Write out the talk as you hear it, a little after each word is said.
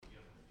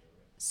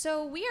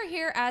So we are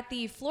here at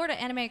the Florida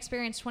Anime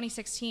Experience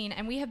 2016,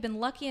 and we have been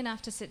lucky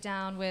enough to sit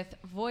down with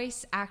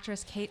voice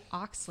actress Kate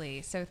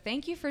Oxley. So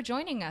thank you for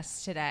joining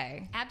us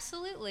today.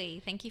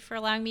 Absolutely. Thank you for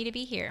allowing me to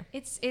be here.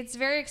 It's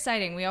very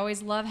exciting. We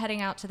always love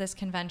heading out to this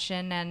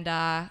convention and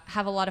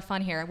have a lot of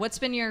fun here. What's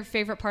been your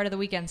favorite part of the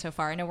weekend so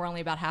far? I know we're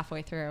only about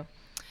halfway through.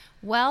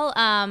 Well,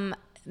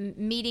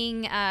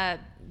 meeting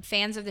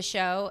fans of the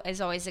show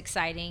is always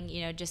exciting.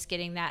 You know, just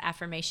getting that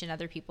affirmation,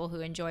 other people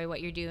who enjoy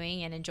what you're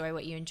doing and enjoy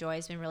what you enjoy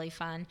has been really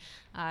fun.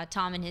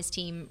 Tom and his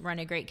team run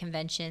a great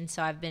convention,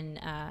 so I've been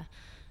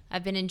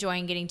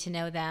enjoying getting to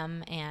know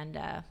them and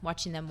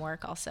watching them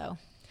work also.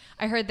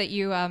 I heard that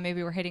you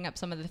maybe were hitting up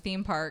some of the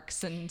theme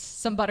parks and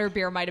some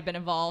butterbeer might have been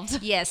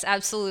involved. Yes,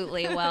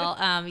 absolutely.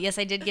 Well, yes,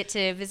 I did get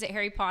to visit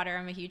Harry Potter.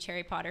 I'm a huge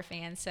Harry Potter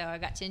fan, so I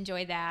got to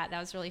enjoy that. That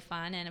was really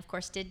fun, and of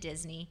course did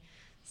Disney.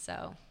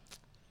 So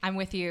I'm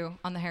with you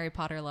on the Harry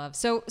Potter love.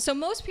 So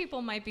most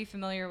people might be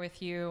familiar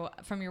with you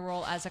from your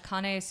role as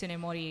Akane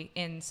Tsunemori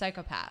in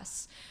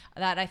Psycho-Pass.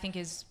 That I think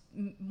is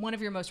one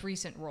of your most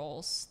recent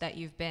roles that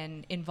you've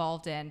been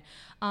involved in.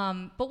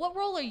 But what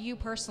role are you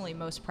personally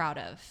most proud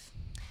of?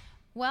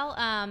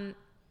 Well,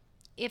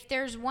 if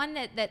there's one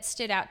that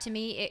stood out to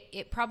me,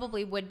 it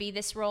probably would be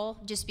this role,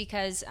 just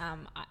because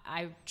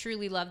I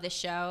truly love this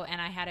show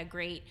and I had a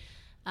great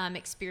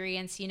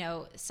experience. You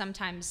know,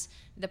 sometimes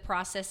the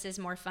process is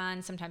more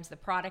fun, sometimes the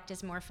product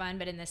is more fun,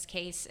 but in this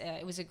case,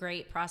 it was a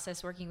great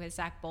process working with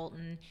Zach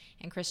Bolton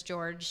and Chris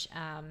George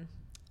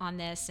on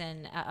this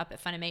and up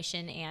at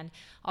Funimation. And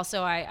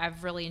also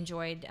I've really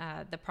enjoyed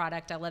the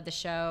product. I love the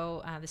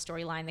show, the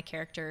storyline, the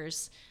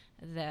characters.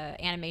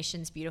 The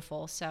animation's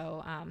beautiful,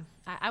 so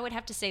I would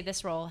have to say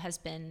this role has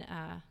been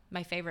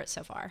my favorite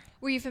so far.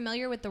 Were you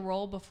familiar with the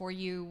role before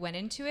you went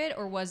into it,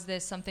 or was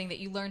this something that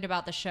you learned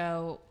about the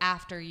show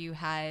after you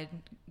had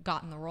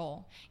gotten the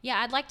role?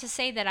 Yeah, I'd like to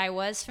say that I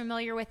was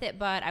familiar with it,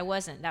 but I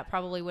wasn't. That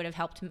probably would have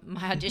helped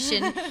my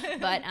audition.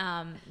 But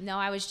no,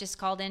 I was just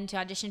called in to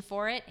audition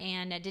for it,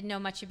 and I didn't know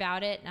much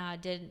about it.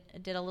 Did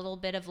a little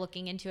bit of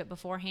looking into it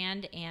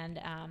beforehand, and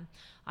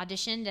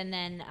auditioned, and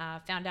then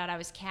found out I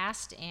was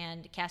cast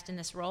in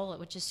this role,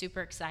 which is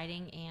super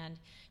exciting, and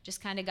just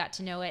kind of got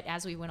to know it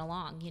as we went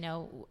along. You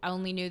know, I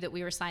only knew that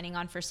we were signing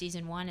on for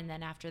season 1, and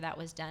then after that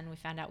was done, we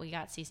found out we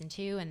got season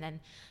 2, and then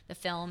the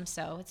film.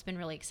 So it's been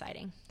really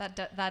exciting.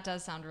 That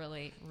does sound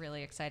really,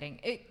 really exciting.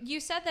 You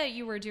said that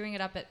you were doing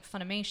it up at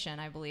Funimation,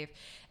 I believe.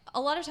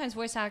 A lot of times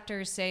voice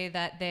actors say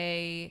that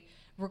they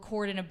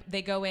record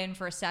they go in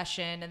for a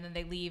session and then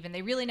they leave and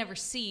they really never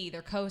see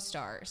their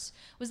co-stars.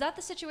 Was that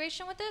the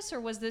situation with this, or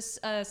was this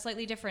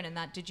slightly different in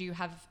that did you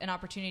have an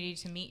opportunity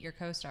to meet your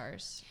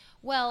co-stars?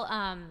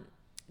 Well,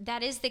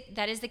 that is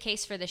the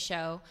case for the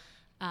show,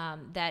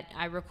 that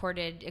I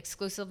recorded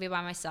exclusively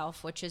by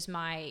myself, which is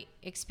my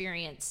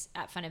experience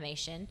at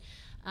Funimation.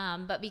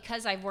 But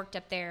because I've worked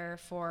up there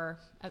for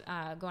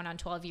going on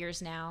 12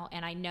 years now,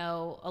 and I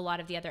know a lot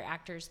of the other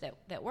actors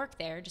that work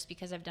there, just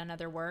because I've done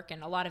other work,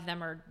 and a lot of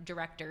them are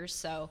directors,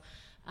 so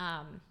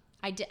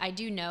I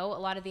do know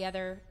a lot of the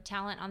other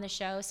talent on the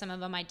show. Some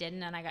of them I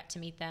didn't, and I got to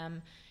meet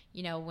them,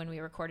 you know, when we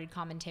recorded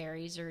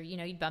commentaries, or, you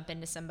know, you'd bump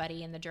into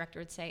somebody and the director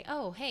would say,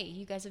 "Oh, hey,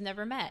 you guys have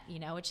never met," you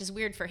know, which is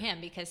weird for him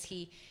because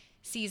he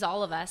sees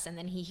all of us and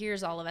then he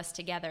hears all of us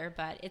together.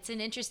 But it's an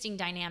interesting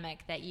dynamic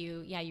that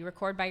you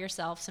record by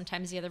yourself.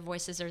 Sometimes the other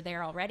voices are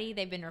there already,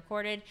 they've been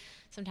recorded,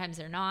 sometimes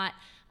they're not.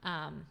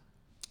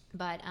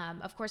 But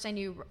of course I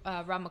knew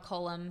Rob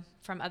McCollum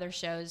from other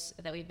shows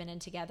that we've been in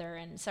together,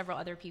 and several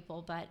other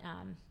people. But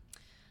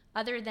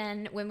other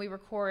than when we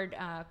record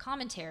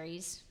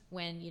commentaries,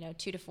 when, you know,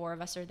 2 to 4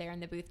 of us are there in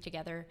the booth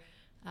together,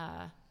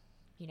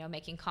 you know,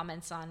 making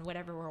comments on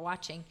whatever we're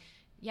watching,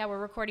 yeah, we're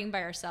recording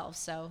by ourselves,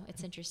 so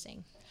it's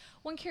interesting.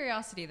 One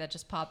curiosity that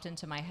just popped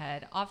into my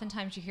head,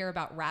 oftentimes you hear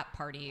about wrap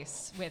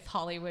parties with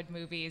Hollywood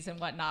movies and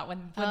whatnot.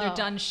 When they're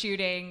done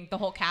shooting, the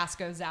whole cast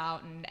goes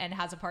out and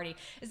has a party.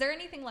 Is there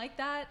anything like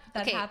that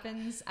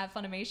happens at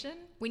Funimation?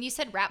 When you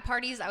said rap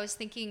parties, I was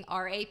thinking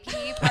RAP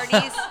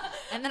parties.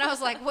 And then I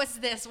was like, what's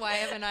this? Why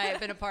haven't I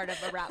been a part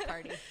of a rap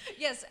party?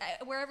 Yes,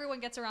 where everyone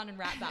gets around in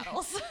rap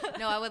battles.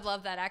 No, I would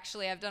love that.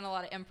 Actually, I've done a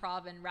lot of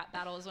improv, and rap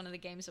battle is one of the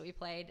games that we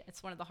played.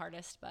 It's one of the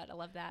hardest, but I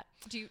love that.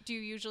 Do you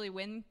usually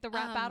win the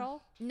rap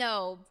battle?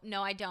 No,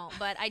 I don't.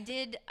 But I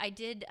did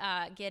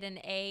get an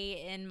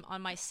A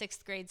on my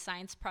 6th grade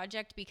science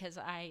project because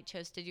I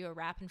chose to do a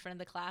rap in front of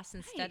the class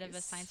instead of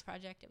a science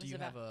project. Do you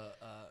have a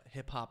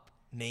hip hop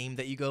name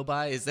that you go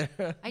by? Is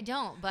there? I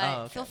don't,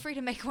 but feel free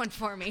to make one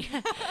for me.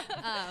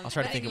 I'll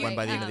try to think of one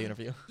by the end of the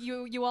interview.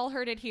 You all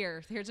heard it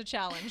here. Here's a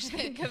challenge.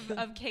 Think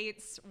of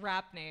Kate's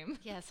rap name.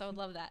 Yes, I would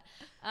love that.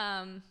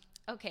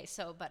 Okay,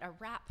 so, but a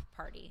rap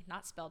party,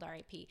 not spelled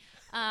R-A-P.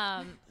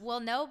 Well,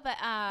 no, but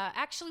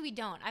actually we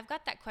don't. I've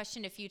got that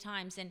question a few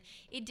times, and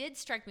it did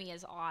strike me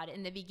as odd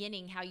in the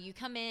beginning how you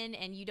come in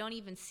and you don't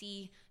even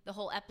see the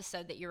whole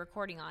episode that you're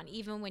recording on,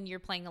 even when you're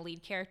playing a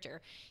lead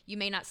character. You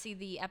may not see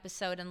the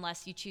episode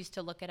unless you choose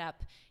to look it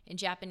up in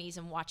Japanese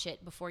and watch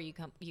it before you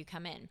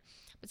come in.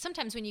 But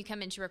sometimes when you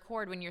come in to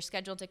record, when you're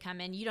scheduled to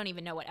come in, you don't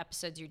even know what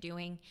episodes you're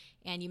doing.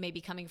 And you may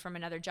be coming from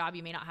another job.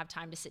 You may not have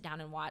time to sit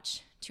down and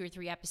watch 2 or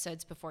 3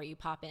 episodes before you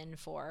pop in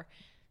for,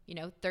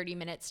 30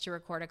 minutes to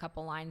record a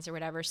couple lines or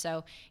whatever.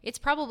 So it's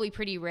probably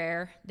pretty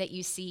rare that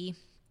you see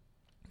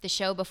the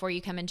show before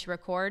you come in to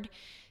record.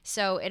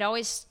 So it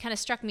always kind of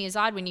struck me as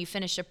odd when you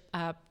finish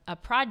a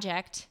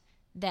project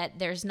that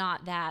there's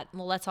not that,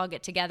 well, let's all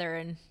get together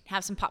and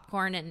have some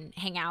popcorn and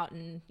hang out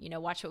and,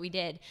 watch what we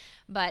did.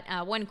 But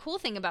one cool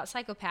thing about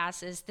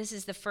Psycho-Pass is this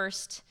is the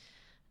first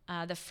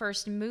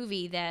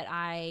movie that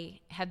I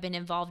have been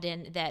involved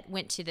in that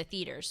went to the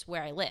theaters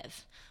where I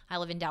live. I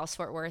live in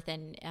Dallas-Fort Worth,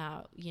 and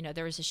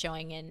there was a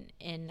showing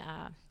in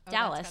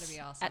Dallas that's gotta be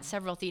awesome. at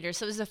several theaters.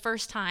 So it was the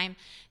first time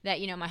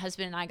that my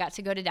husband and I got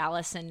to go to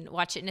Dallas and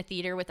watch it in a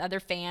theater with other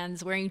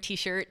fans wearing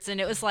T-shirts,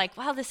 and it was like,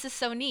 wow, this is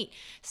so neat.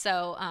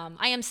 So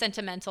I am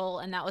sentimental,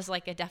 and that was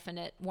like a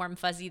definite warm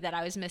fuzzy that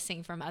I was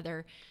missing from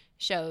other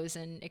shows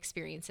and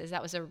experiences.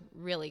 That was a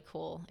really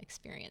cool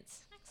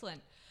experience.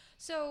 Excellent.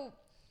 So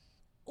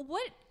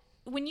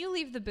when you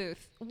leave the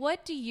booth,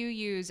 what do you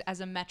use as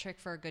a metric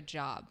for a good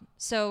job?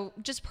 So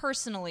just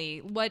personally,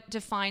 what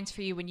defines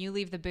for you when you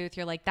leave the booth,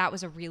 you're like, that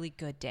was a really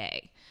good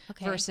day,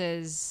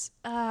 versus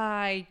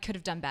I could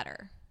have done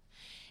better?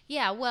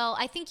 Yeah, well,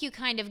 I think you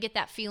kind of get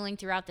that feeling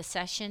throughout the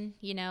session.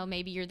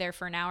 Maybe you're there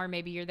for an hour,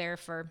 maybe you're there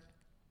for,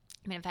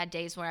 I've had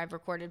days where I've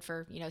recorded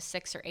for,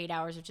 6 or 8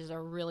 hours, which is a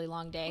really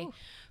long day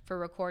for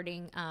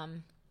recording.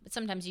 But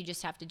sometimes you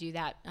just have to do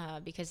that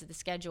because of the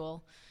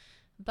schedule.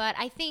 But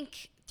I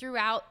think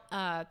throughout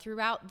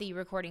the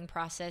recording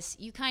process,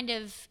 you kind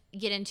of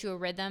get into a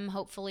rhythm,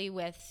 hopefully,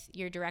 with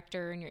your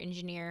director and your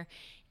engineer.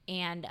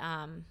 And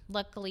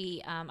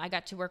luckily, I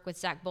got to work with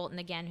Zach Bolton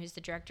again, who's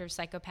the director of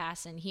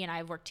Psycho-Pass, and he and I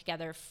have worked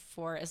together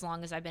for as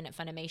long as I've been at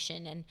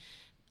Funimation.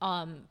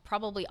 And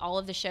probably all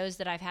of the shows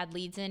that I've had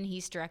leads in,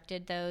 he's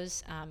directed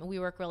those. We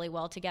work really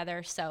well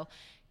together. So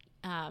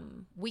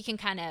we can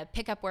kind of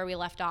pick up where we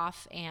left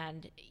off,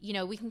 and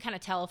we can kind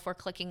of tell if we're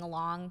clicking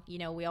along.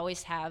 We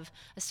always have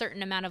a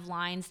certain amount of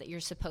lines that you're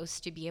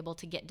supposed to be able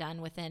to get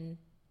done within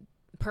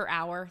per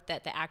hour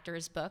that the actor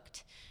is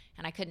booked,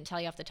 and I couldn't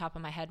tell you off the top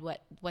of my head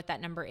what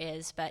that number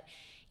is. But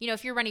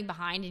if you're running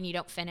behind and you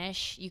don't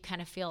finish, you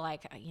kind of feel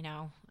like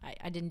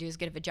I didn't do as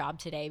good of a job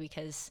today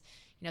because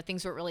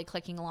things weren't really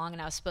clicking along,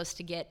 and I was supposed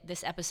to get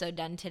this episode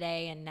done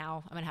today, and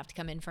now I'm gonna have to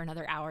come in for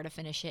another hour to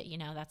finish it.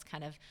 That's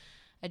kind of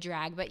a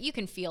drag. But you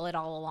can feel it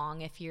all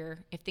along if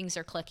things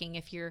are clicking,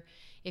 if you're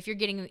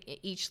getting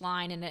each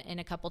line in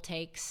a couple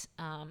takes,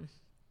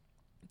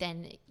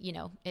 then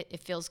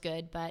it feels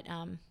good. But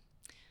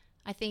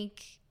I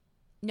think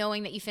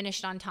knowing that you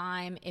finished on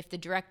time, if the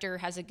director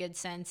has a good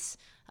sense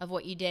of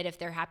what you did, if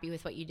they're happy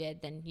with what you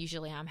did, then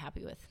usually I'm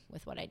happy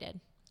with what I did.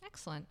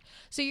 Excellent.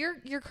 So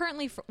you're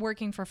currently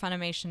working for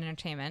Funimation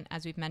Entertainment,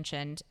 as we've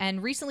mentioned,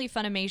 and recently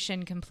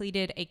Funimation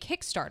completed a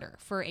Kickstarter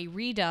for a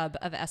redub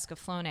of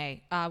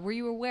Escaflowne. Were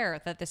you aware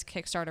that this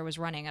Kickstarter was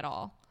running at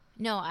all?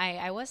 No,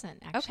 I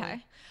wasn't, actually.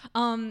 Okay.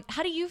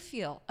 How do you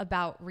feel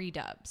about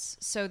redubs?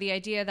 So the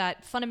idea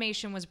that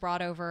Funimation was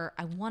brought over,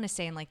 I want to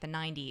say in like the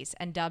 90s,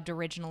 and dubbed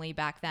originally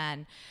back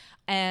then,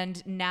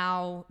 and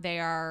now they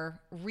are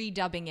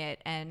redubbing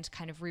it and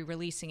kind of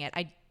re-releasing it.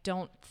 I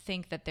don't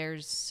think that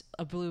there's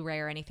a Blu-ray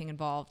or anything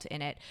involved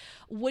in it.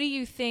 What do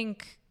you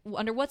think,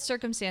 under what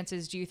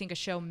circumstances do you think a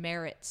show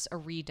merits a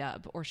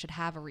redub or should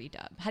have a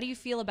redub? How do you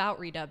feel about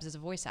redubs as a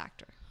voice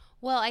actor?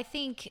 Well, I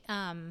think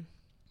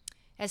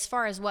as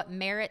far as what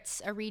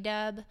merits a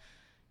redub,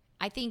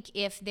 I think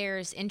if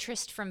there's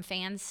interest from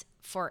fans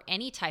for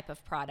any type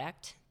of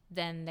product,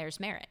 then there's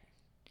merit.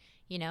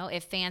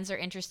 If fans are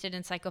interested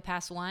in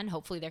Psycho-Pass 1,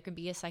 hopefully there could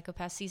be a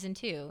Psycho-Pass season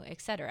 2,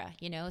 etc.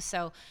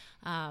 So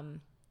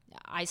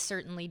I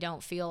certainly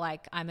don't feel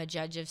like I'm a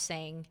judge of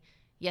saying,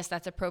 yes,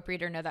 that's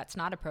appropriate, or no, that's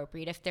not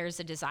appropriate. If there's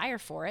a desire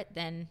for it,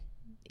 then,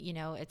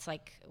 it's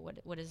like,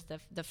 what is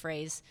the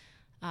phrase?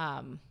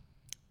 I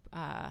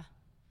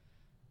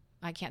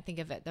can't think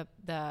of it.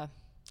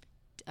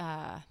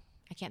 I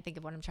can't think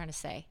of what I'm trying to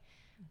say.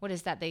 What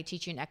is that they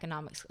teach you in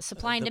economics?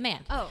 Supply and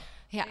demand. Oh,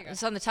 yeah,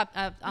 it's on the tip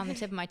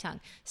of my tongue.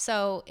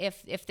 So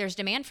if there's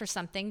demand for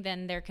something,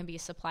 then there can be a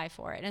supply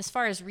for it. And as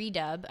far as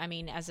redub, I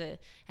mean, as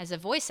a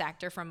voice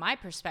actor, from my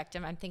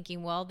perspective, I'm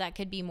thinking, well, that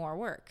could be more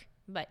work.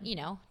 But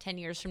 10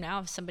 years from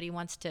now, if somebody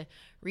wants to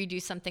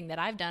redo something that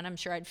I've done, I'm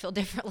sure I'd feel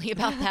differently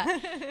about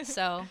that.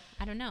 So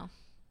I don't know.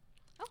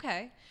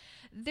 Okay.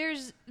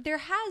 There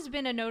has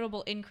been a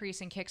notable increase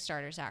in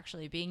Kickstarters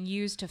actually being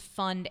used to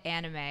fund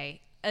anime,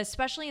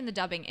 especially in the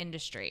dubbing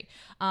industry.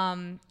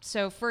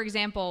 So, for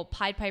example,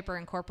 Pied Piper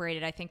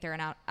Incorporated, I think they're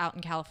out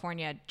in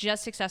California,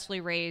 just successfully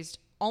raised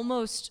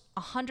almost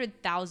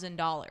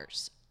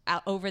 $100,000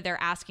 over their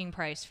asking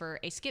price for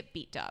a skip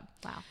beat dub.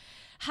 Wow.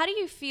 How do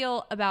you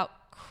feel about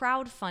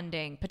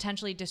crowdfunding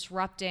potentially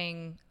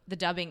disrupting the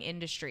dubbing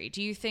industry?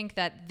 Do you think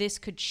that this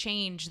could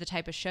change the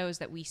type of shows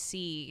that we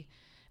see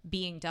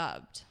being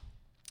dubbed?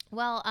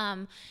 Well,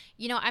 I'm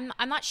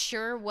not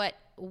sure what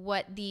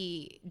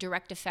the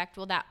direct effect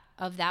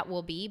of that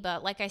will be,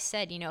 but like I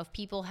said, if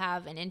people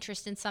have an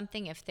interest in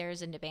something, if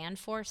there's a demand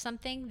for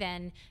something,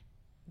 then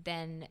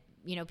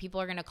people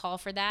are going to call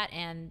for that,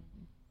 and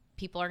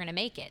people are going to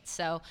make it.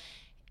 So,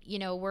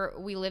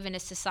 we live in a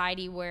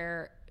society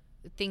where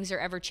things are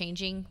ever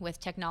changing with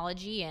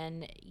technology,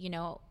 and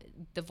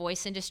the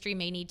voice industry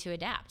may need to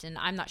adapt, and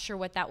I'm not sure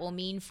what that will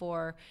mean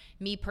for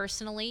me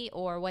personally,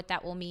 or what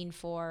that will mean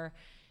for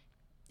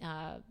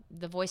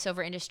the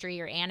voiceover industry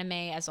or anime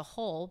as a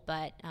whole,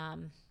 but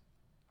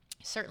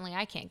certainly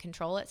I can't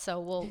control it,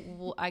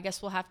 so I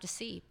guess we'll have to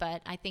see.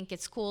 But I think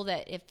it's cool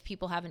that if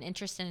people have an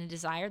interest and a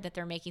desire, that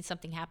they're making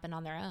something happen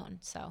on their own.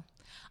 So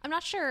I'm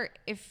not sure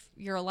if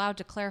you're allowed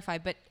to clarify,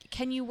 but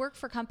can you work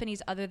for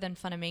companies other than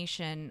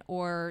Funimation,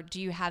 or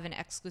do you have an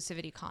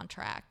exclusivity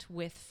contract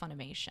with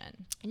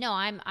Funimation? No,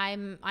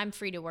 I'm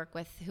free to work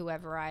with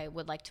whoever I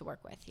would like to work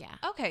with. Yeah.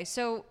 Okay,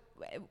 so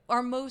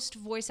are most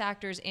voice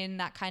actors in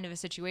that kind of a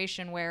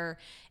situation where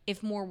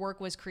if more work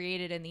was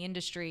created in the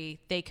industry,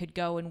 they could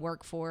go and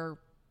work for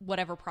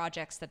whatever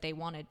projects that they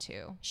wanted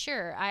to?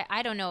 Sure.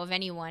 I don't know of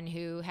anyone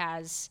who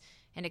has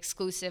an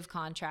exclusive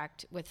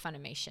contract with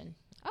Funimation.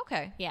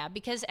 Okay. Yeah,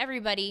 because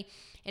everybody,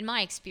 in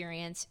my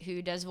experience,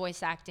 who does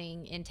voice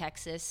acting in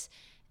Texas,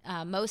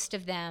 most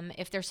of them,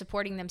 if they're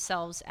supporting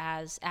themselves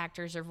as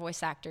actors or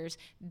voice actors,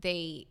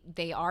 they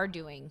are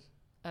doing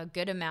a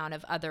good amount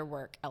of other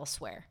work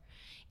elsewhere.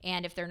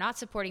 And if they're not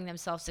supporting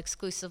themselves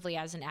exclusively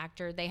as an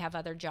actor, they have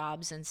other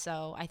jobs. And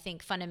so I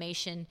think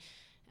Funimation,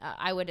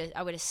 I would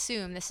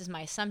assume, this is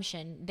my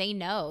assumption, they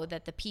know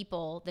that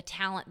the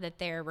talent that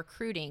they're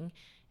recruiting,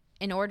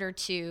 in order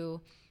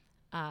to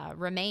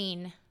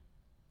remain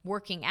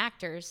working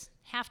actors,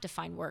 have to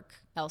find work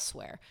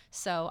elsewhere.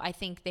 So I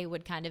think they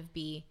would kind of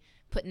be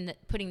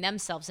putting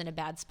themselves in a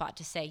bad spot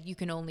to say, you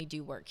can only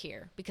do work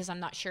here, because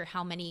I'm not sure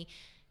how many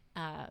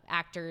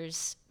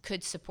actors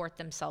could support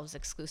themselves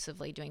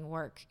exclusively doing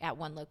work at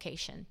one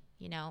location,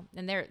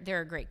 and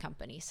they're a great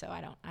company, so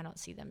I don't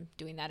see them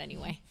doing that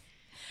anyway.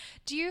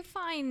 Do you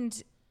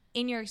find,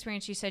 in your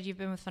experience, you said you've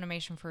been with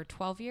Funimation for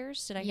 12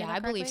 years? Did I hear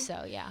that correctly? I believe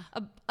so. Yeah.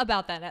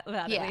 About that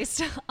Yeah. At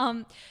least.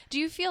 Do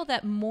you feel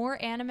that more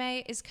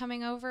anime is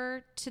coming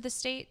over to the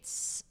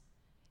States?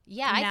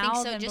 Yeah, I think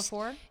so. Than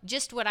before?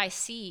 Just what I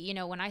see,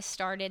 when I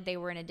started, they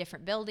were in a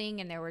different building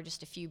and there were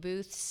just a few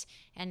booths,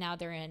 and now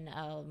they're in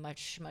a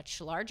much, much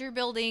larger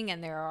building,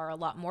 and there are a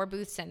lot more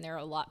booths, and they're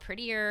a lot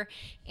prettier,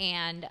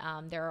 and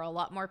there are a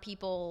lot more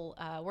people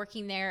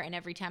working there, and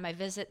every time I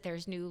visit,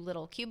 there's new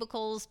little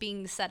cubicles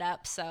being set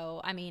up.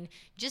 So, I mean,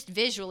 just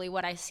visually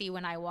what I see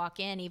when I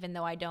walk in, even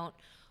though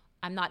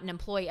I'm not an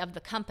employee of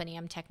the company,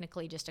 I'm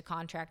technically just a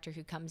contractor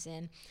who comes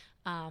in.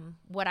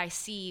 What I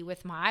see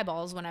with my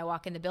eyeballs when I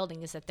walk in the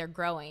building is that they're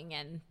growing,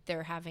 and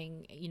they're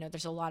having,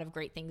 there's a lot of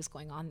great things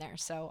going on there.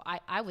 So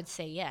I would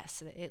say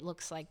yes, it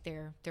looks like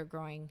they're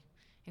growing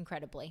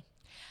incredibly.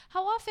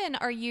 How often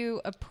are you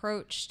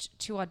approached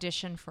to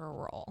audition for a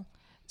role?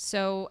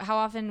 So how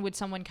often would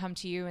someone come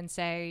to you and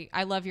say,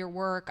 I love your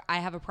work, I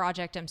have a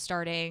project I'm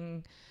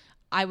starting,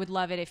 I would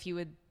love it if you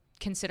would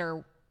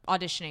consider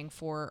auditioning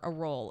for a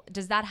role?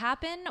 Does that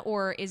happen,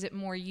 or is it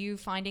more you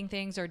finding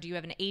things, or do you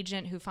have an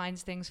agent who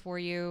finds things for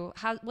you?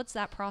 What's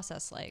that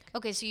process like?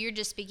 Okay, so you're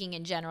just speaking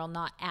in general,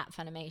 not at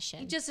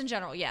Funimation. Just in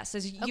general, yes,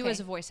 as you as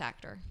a voice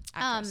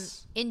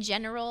actress. In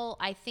general,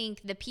 I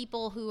think the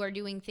people who are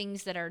doing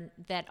things that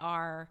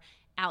are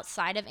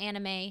outside of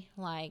anime,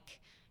 like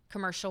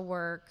commercial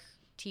work,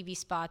 TV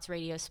spots,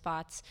 radio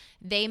spots,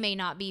 they may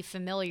not be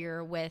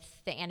familiar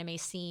with the anime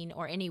scene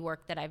or any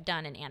work that I've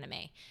done in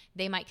anime.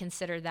 They might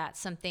consider that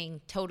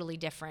something totally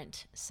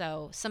different.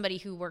 So somebody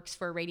who works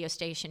for a radio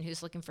station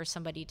who's looking for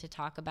somebody to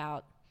talk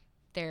about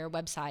their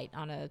website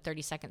on a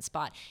 30-second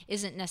spot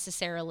isn't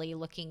necessarily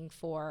looking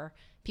for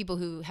people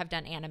who have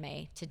done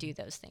anime to do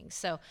those things.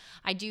 So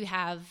I do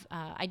have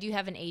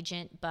an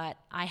agent, but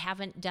I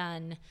haven't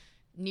done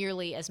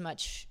nearly as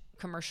much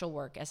commercial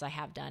work as I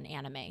have done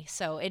anime.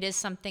 So it is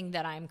something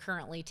that I'm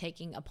currently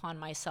taking upon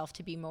myself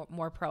to be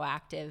more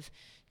proactive,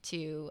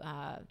 to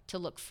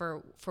look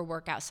for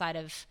work outside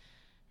of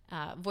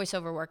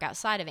voiceover work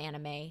outside of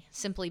anime,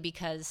 simply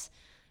because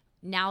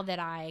now that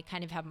I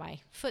kind of have my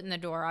foot in the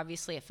door,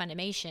 obviously at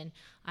Funimation,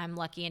 I'm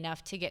lucky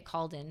enough to get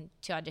called in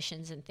to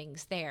auditions and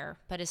things there.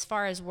 But as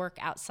far as work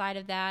outside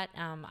of that,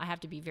 I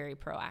have to be very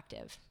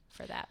proactive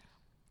for that.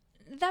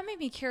 That made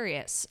me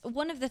curious.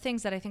 One of the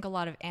things that I think a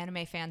lot of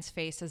anime fans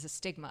face is a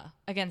stigma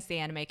against the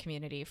anime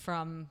community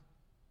from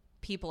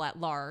people at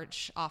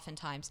large,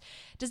 oftentimes.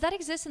 Does that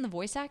exist in the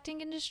voice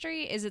acting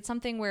industry? Is it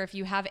something where if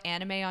you have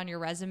anime on your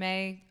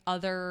resume,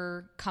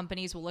 other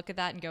companies will look at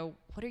that and go,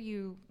 what are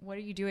you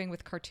doing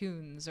with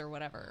cartoons or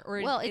whatever?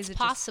 Or well, it's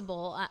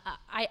possible.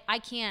 I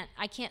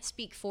can't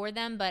speak for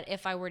them, but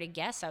if I were to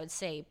guess, I would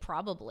say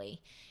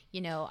probably.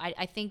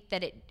 I think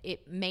that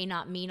it may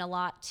not mean a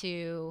lot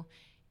to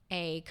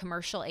a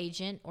commercial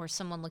agent or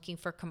someone looking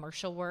for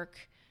commercial work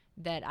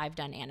that I've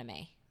done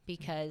anime,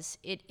 because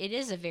it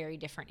is a very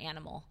different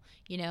animal.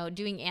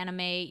 Doing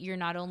anime, you're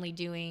not only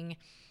doing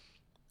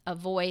a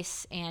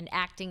voice and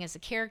acting as a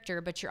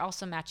character, but you're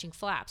also matching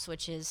flaps,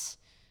 which is,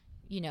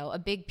 a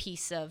big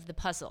piece of the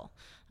puzzle.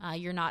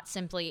 You're not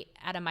simply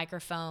at a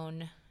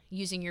microphone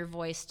using your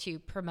voice to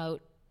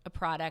promote a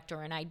product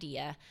or an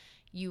idea.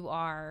 You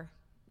are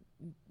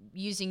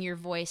using your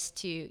voice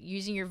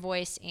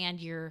and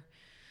your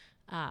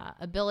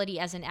ability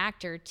as an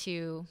actor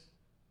to,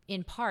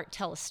 in part,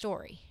 tell a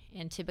story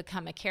and to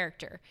become a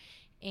character.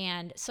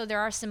 And so there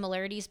are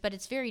similarities, but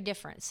it's very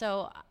different.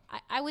 So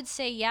I would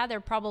say, yeah,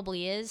 there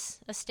probably is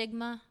a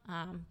stigma,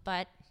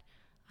 but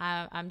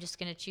I'm just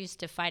going to choose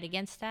to fight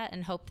against that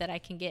and hope that I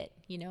can get,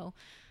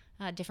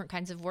 different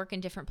kinds of work in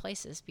different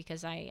places,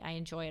 because I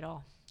enjoy it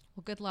all.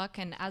 Well, good luck.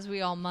 And as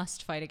we all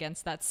must fight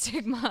against that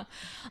stigma,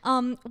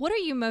 what are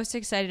you most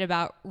excited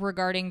about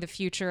regarding the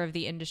future of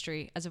the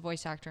industry as a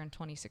voice actor in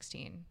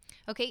 2016?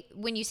 Okay.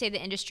 When you say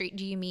the industry,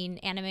 do you mean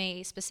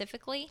anime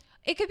specifically?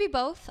 It could be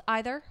both,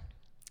 either.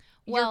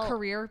 Well, your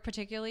career,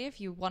 particularly,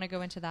 if you want to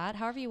go into that,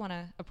 however you want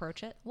to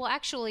approach it. Well,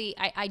 actually,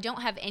 I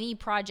don't have any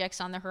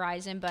projects on the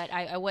horizon, but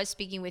I was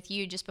speaking with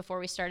you just before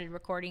we started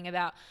recording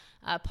about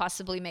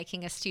possibly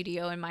making a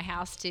studio in my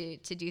house to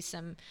do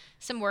some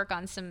work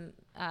on some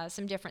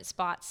different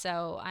spots.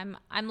 So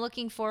I'm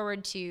looking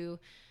forward to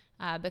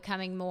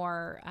becoming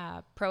more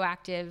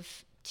proactive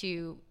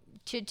to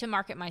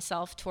market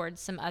myself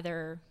towards some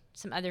other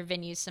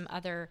venues, some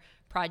other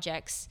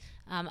projects,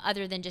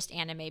 other than just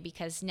anime,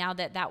 because now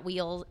that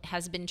wheel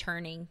has been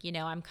turning,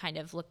 I'm kind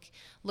of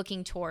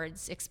looking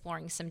towards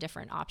exploring some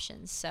different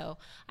options. So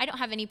I don't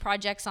have any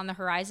projects on the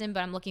horizon,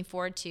 but I'm looking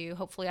forward to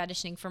hopefully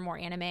auditioning for more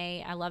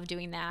anime. I love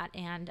doing that,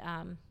 and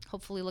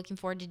hopefully looking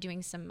forward to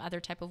doing some other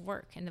type of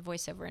work in the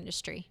voiceover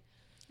industry.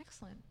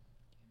 Excellent.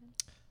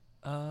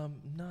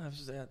 No,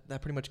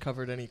 that pretty much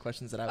covered any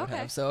questions that I would Okay.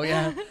 have. So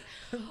yeah.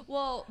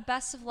 Well,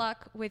 best of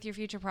luck with your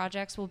future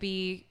projects. We'll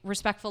be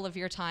respectful of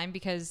your time,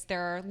 because there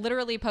are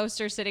literally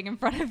posters sitting in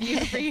front of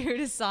you for you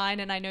to sign,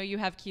 and I know you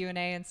have Q&A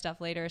and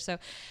stuff later. So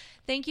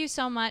thank you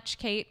so much,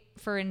 Kate,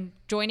 for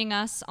joining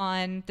us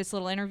on this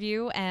little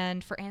interview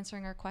and for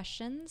answering our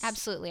questions.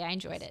 Absolutely. I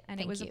enjoyed it. And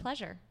Thank it was you. a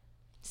pleasure.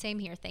 Same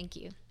here. Thank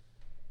you.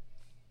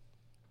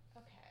 I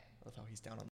love how he's down on